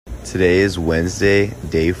Today is Wednesday,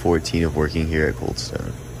 day 14 of working here at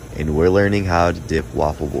Coldstone, and we're learning how to dip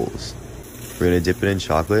waffle bowls. We're going to dip it in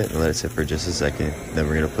chocolate and let it sit for just a second, then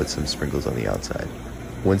we're going to put some sprinkles on the outside.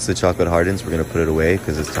 Once the chocolate hardens, we're going to put it away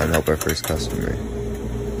because it's time to help our first customer.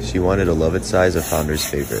 She wanted a Love It size of Founder's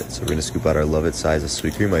Favorite, so we're going to scoop out our Love It size of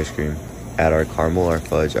sweet cream ice cream, add our caramel, our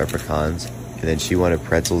fudge, our pecans, and then she wanted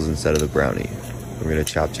pretzels instead of the brownie. We're going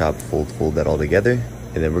to chop, fold that all together,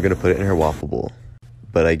 and then we're going to put it in her waffle bowl.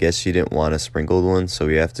 But I guess she didn't want a sprinkled one, so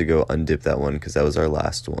we have to go undip that one because that was our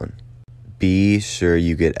last one. Be sure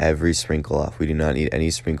you get every sprinkle off. We do not need any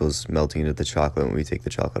sprinkles melting into the chocolate when we take the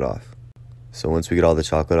chocolate off. So once we get all the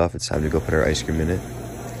chocolate off, it's time to go put our ice cream in it.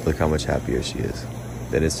 Look how much happier she is.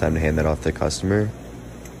 Then it's time to hand that off to the customer.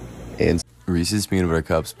 And Reese's peanut butter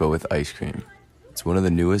cups, but with ice cream. It's one of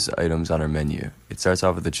the newest items on our menu. It starts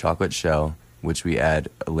off with a chocolate shell, which we add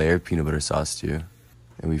a layer of peanut butter sauce to.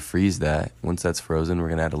 And we freeze that. Once that's frozen, we're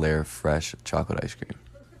going to add a layer of fresh chocolate ice cream.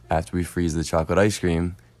 After we freeze the chocolate ice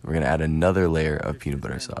cream, we're going to add another layer of peanut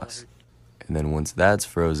butter sauce. And then once that's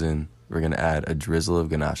frozen, we're going to add a drizzle of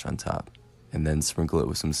ganache on top, and then sprinkle it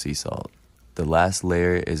with some sea salt. The last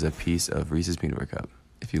layer is a piece of Reese's peanut butter cup.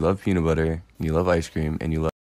 If you love peanut butter, and you love ice cream, and you love